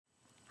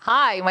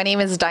Hi, my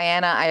name is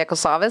Diana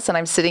and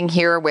I'm sitting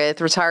here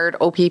with retired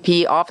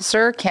OPP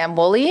Officer Cam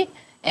Woolley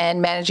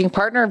and Managing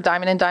Partner of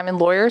Diamond and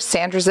Lawyers,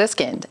 Sandra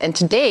Ziskind. And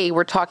today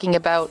we're talking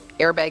about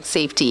airbag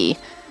safety,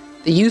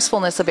 the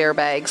usefulness of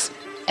airbags,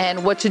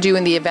 and what to do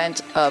in the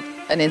event of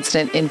an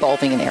incident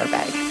involving an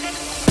airbag.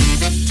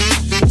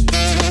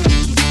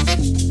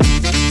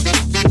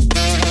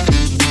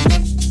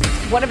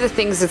 One of the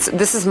things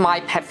this is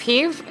my pet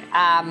peeve,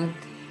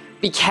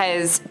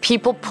 because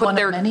people put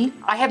many?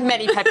 I have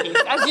many pet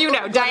peeves, as you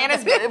know.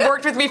 Diana's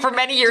worked with me for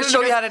many years.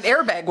 Didn't know you had an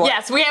airbag one.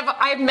 Yes,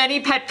 I have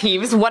many pet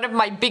peeves. One of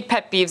my big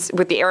pet peeves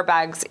with the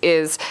airbags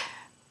is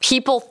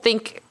people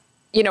think,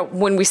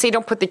 when we say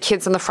don't put the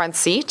kids in the front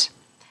seat,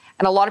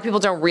 and a lot of people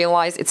don't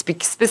realize it's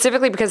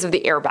specifically because of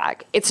the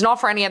airbag. It's not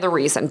for any other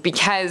reason,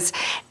 because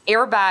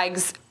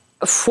airbags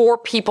for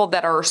people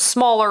that are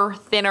smaller,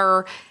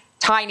 thinner,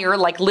 tinier,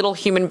 like little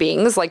human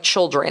beings, like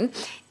children,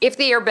 if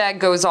the airbag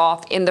goes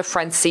off in the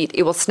front seat,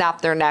 it will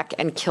snap their neck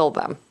and kill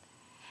them.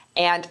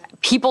 And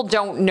people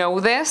don't know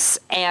this.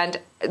 And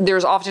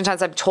there's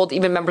oftentimes I've told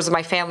even members of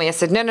my family, I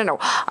said, no,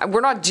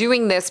 we're not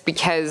doing this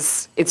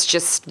because it's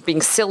just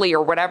being silly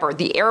or whatever.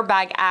 The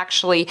airbag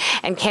actually,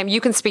 and Cam,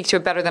 you can speak to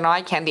it better than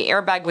I can, the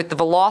airbag with the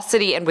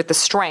velocity and with the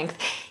strength,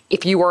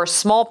 if you are a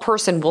small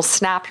person, will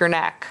snap your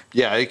neck.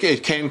 Yeah,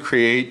 it can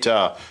create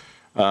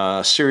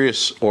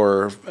serious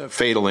or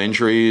fatal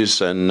injuries,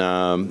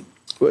 and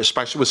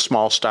especially with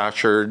small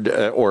statured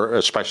or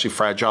especially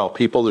fragile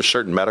people. There's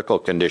certain medical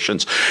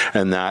conditions,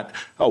 and that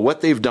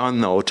what they've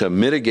done though to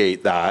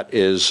mitigate that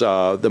is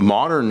the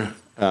modern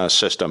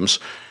systems,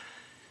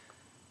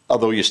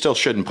 although you still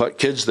shouldn't put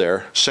kids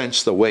there,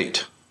 sense the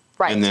weight.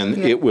 Right. And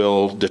then it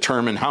will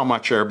determine how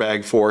much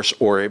airbag force,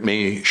 or it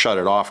may shut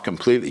it off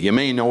completely. You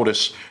may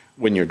notice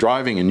when you're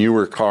driving a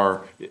newer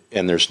car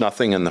and there's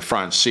nothing in the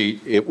front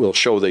seat, it will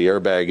show the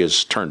airbag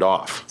is turned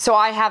off. So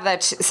I have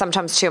that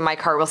sometimes too in my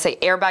car. It will say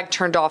airbag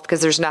turned off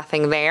because there's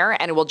nothing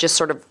there, and it will just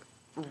sort of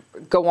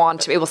go on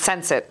to, it will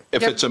sense it.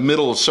 If it's a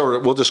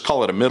we'll just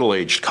call it a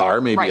middle-aged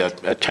car, maybe a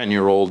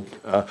 10-year-old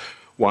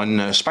one,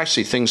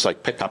 especially things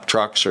like pickup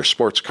trucks or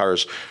sports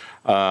cars.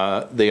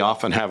 They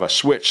often have a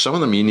switch. Some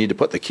of them you need to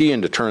put the key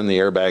in to turn the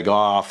airbag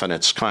off, and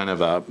it's kind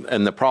of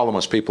and the problem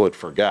is people would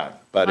forget.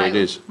 But it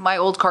is. My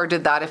old car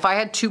did that. If I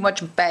had too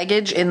much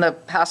baggage in the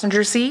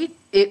passenger seat,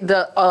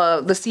 the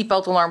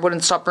seatbelt alarm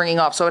wouldn't stop ringing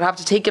off. So I'd have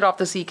to take it off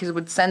the seat because it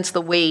would sense the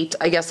weight,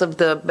 I guess, of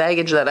the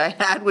baggage that I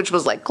had, which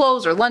was like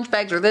clothes or lunch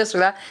bags or this or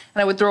that,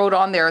 and I would throw it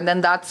on there, and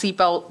then that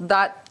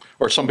seatbelt,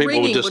 or some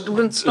people would just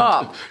wouldn't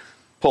stop.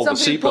 Pull the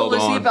seatbelt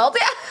on.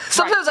 Yeah.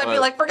 Sometimes I'd be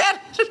like, forget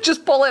it,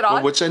 just pull it on.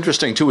 Well, what's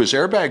interesting too is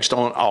airbags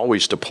don't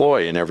always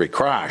deploy in every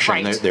crash,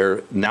 and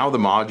they're now the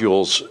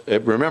modules.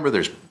 Remember,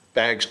 there's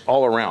bags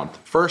all around.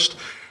 First,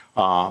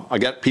 I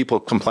get people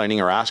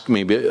complaining or asking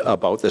me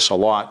about this a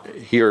lot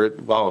here.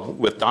 Well,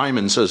 with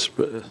diamonds as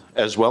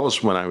well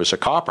as when I was a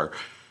copper,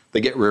 they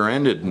get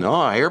rear-ended. No,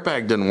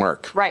 airbag didn't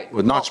work. Right.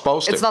 It's not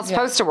supposed to. It's not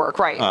supposed to work,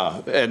 right.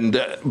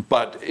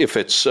 But if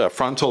it's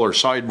frontal or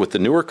side with the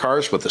newer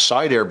cars, with the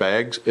side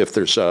airbags, if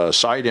there's a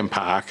side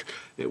impact,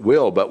 it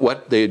will. But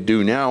what they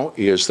do now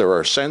is there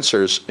are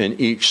sensors in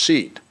each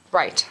seat.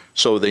 Right.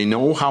 So they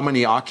know how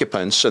many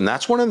occupants, and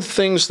that's one of the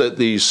things that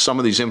some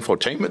of these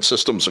infotainment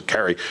systems will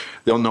carry.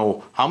 They'll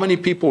know how many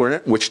people were in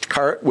it,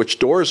 which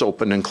doors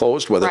opened and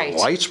closed, whether the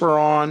lights were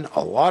on,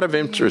 a lot of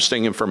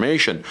interesting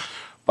information.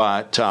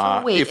 But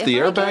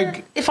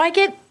if I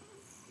get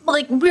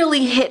like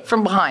really hit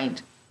from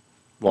behind,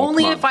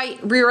 only if I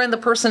rear end the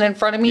person in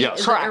front of me.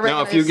 Yes. Correct.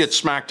 Now, if you get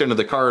smacked into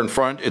the car in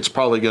front, it's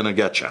probably going to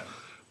get you.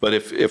 But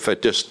if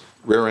it just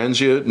rear ends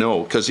you,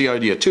 no, because the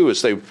idea too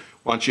is they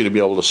want you to be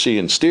able to see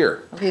and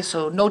steer. Okay,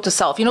 so note to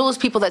self. You know those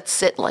people that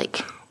sit like.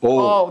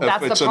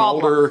 That's if it's the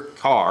problem. An older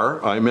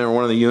car. I remember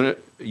one of the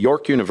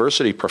York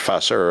University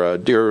professor, a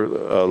dear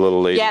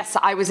little lady. Yes,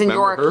 I was in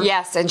York. Her?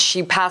 Yes, and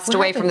she passed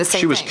away from the same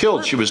thing. She was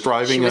killed. She was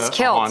driving a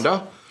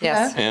Honda.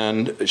 Yes.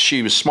 And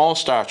she was small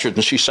statured,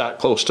 and she sat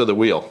close to the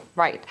wheel.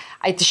 Right.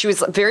 She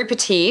was very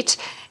petite,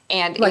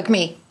 and like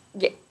me.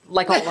 Yeah,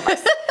 like all of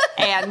us.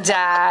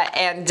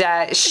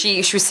 and she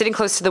was sitting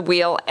close to the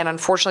wheel, and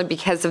unfortunately,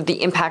 because of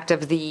the impact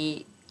of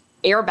the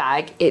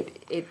airbag,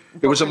 it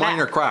was a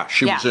minor crash.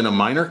 She was in a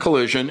minor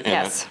collision,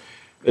 and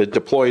it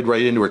deployed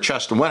right into her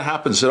chest. And what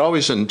happens, it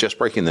always isn't just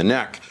breaking the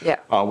neck. Yeah.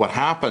 What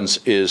happens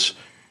is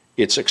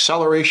it's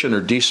acceleration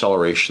or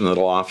deceleration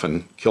that'll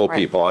often kill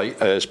people.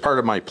 As part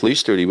of my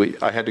police duty,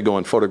 I had to go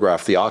and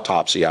photograph the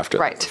autopsy after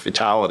the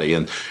fatality,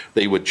 and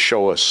they would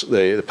show us,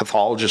 the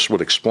pathologist would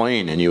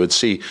explain, and you would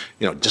see,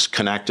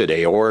 disconnected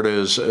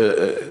aortas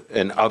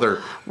and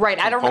other. Right.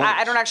 Components.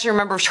 I don't actually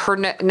remember if her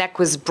neck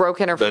was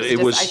broken or if it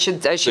was. I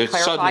should clarify.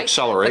 Sudden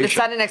acceleration. But the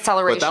sudden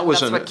acceleration.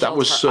 But that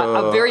was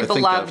a very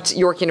beloved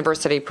York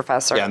University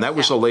professor. Yeah, and that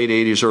was the late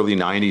 '80s, early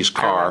 '90s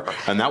car,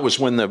 and that was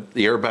when the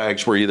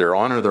airbags were either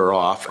on or they're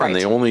off. And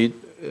they only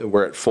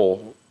were at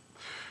full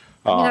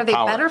Are they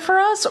power. better for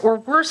us or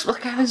worse?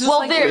 Like, I was just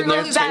Well, they're In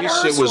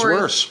that case, it was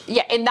worse.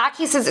 Yeah, in that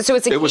case,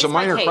 it was a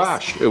minor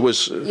crash. It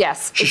was.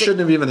 Yes. She shouldn't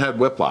have even had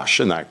whiplash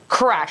in that.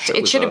 Correct. crash.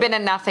 It should have been a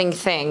nothing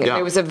thing. Yeah.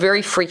 It was a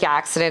very freak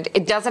accident.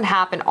 It doesn't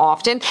happen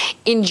often.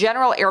 In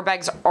general,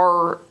 airbags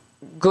are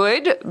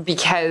good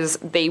because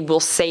they will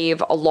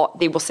save a lot.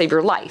 They will save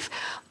your life.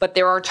 But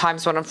there are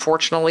times when,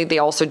 unfortunately, they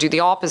also do the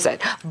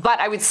opposite. But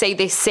I would say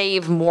they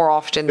save more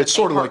often than It's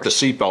sort of like the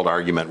seatbelt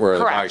argument where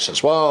the guy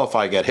says, well, if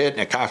I get hit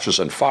and it catches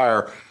on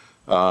fire,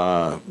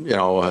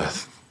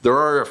 there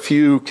are a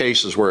few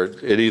cases where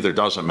it either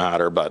doesn't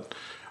matter, but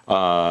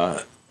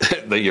that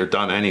you're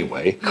done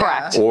anyway.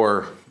 Correct.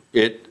 Or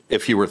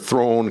if you were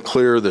thrown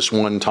clear this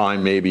one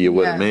time, maybe you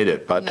would have made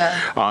it.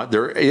 But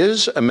there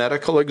is a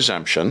medical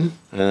exemption,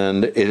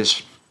 and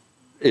it's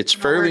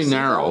fairly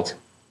narrow.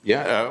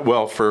 Yeah,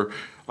 well, for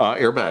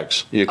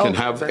airbags. You can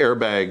have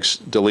airbags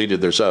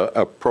deleted. There's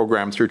a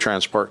program through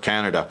Transport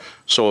Canada.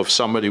 So if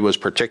somebody was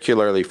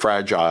particularly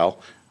fragile,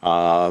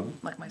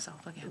 like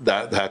myself again,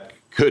 that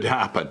could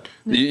happen.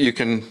 You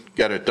can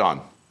get it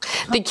done.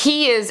 The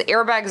key is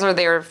airbags are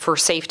there for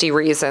safety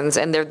reasons,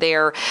 and they're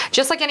there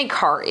just like any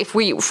car. If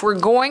we're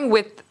going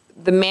with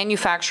the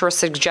manufacturer's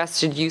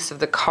suggested use of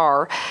the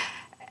car,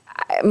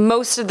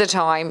 most of the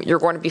time you're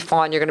going to be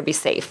fine, you're going to be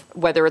safe.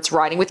 Whether it's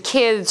riding with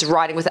kids,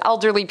 riding with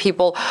elderly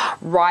people,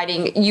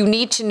 you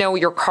need to know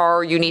your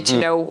car, you need to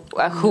know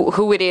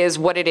who it is,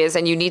 what it is,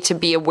 and you need to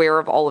be aware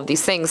of all of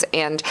these things.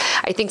 And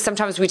I think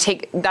sometimes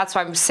that's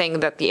why I'm saying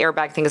that the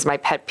airbag thing is my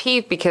pet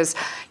peeve, because,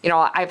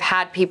 I've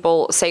had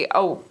people say,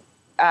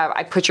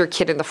 I put your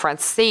kid in the front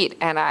seat,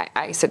 and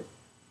I said,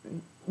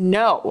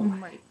 no,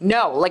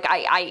 like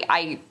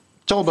I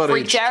It's all about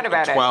freaked age out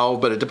about 12,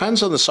 but it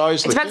depends on the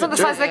size of the kid. It depends on the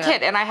size of the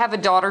kid. And I have a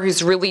daughter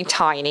who's really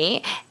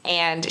tiny,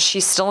 and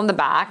she's still in the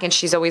back, and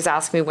she's always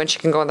asking me when she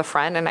can go in the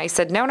front. And I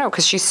said, no,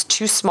 because she's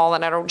too small,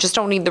 and I just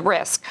don't need the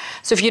risk.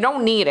 So if you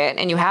don't need it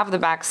and you have the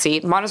back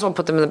seat, might as well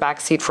put them in the back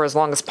seat for as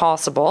long as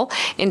possible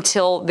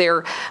until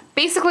they're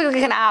basically like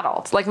an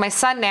adult. Like my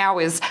son now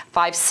is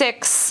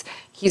 5'6".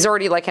 He's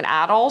already like an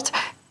adult.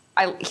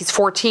 He's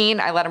 14.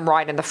 I let him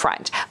ride in the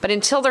front. But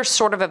until they're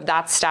sort of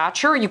that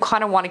stature, you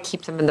kind of want to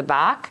keep them in the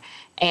back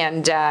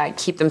and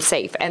keep them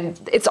safe. And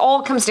it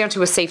all comes down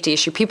to a safety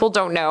issue. People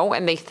don't know,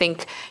 and they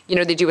think,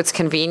 they do what's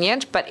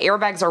convenient, but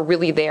airbags are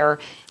really there.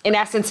 In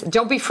essence,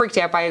 don't be freaked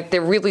out by it.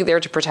 They're really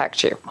there to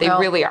protect you. They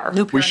really are.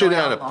 We should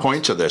add a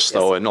point to this,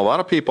 though. And a lot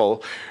of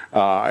people,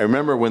 I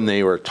remember when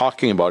they were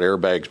talking about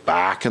airbags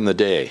back in the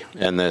day,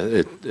 and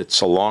it's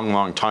a long,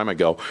 long time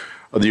ago.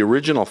 The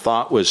original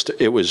thought was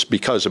it was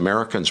because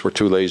Americans were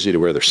too lazy to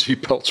wear their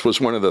seatbelts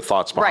was one of the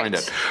thoughts behind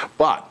it.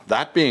 But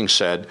that being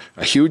said,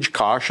 a huge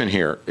caution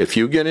here. If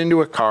you get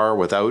into a car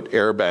without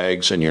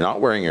airbags and you're not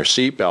wearing your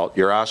seatbelt,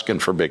 you're asking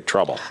for big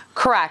trouble.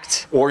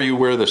 Correct. Or you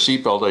wear the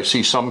seatbelt. I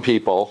see some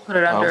people put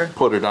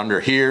it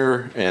under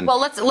here. And well,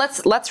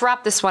 let's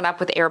wrap this one up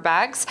with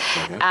airbags.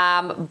 Okay.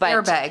 But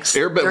airbags.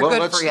 They're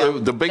good for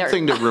you. The big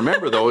thing to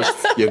remember, though, is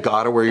you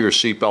got to wear your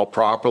seatbelt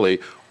properly,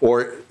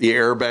 or the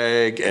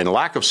airbag and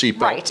lack of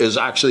seatbelt is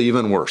actually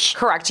even worse.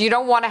 Correct. You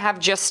don't want to have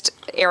just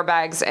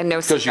airbags and no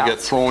seatbelts. Because you get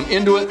thrown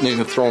into it and then you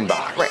get thrown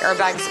back. Right,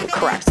 airbags,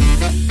 correct.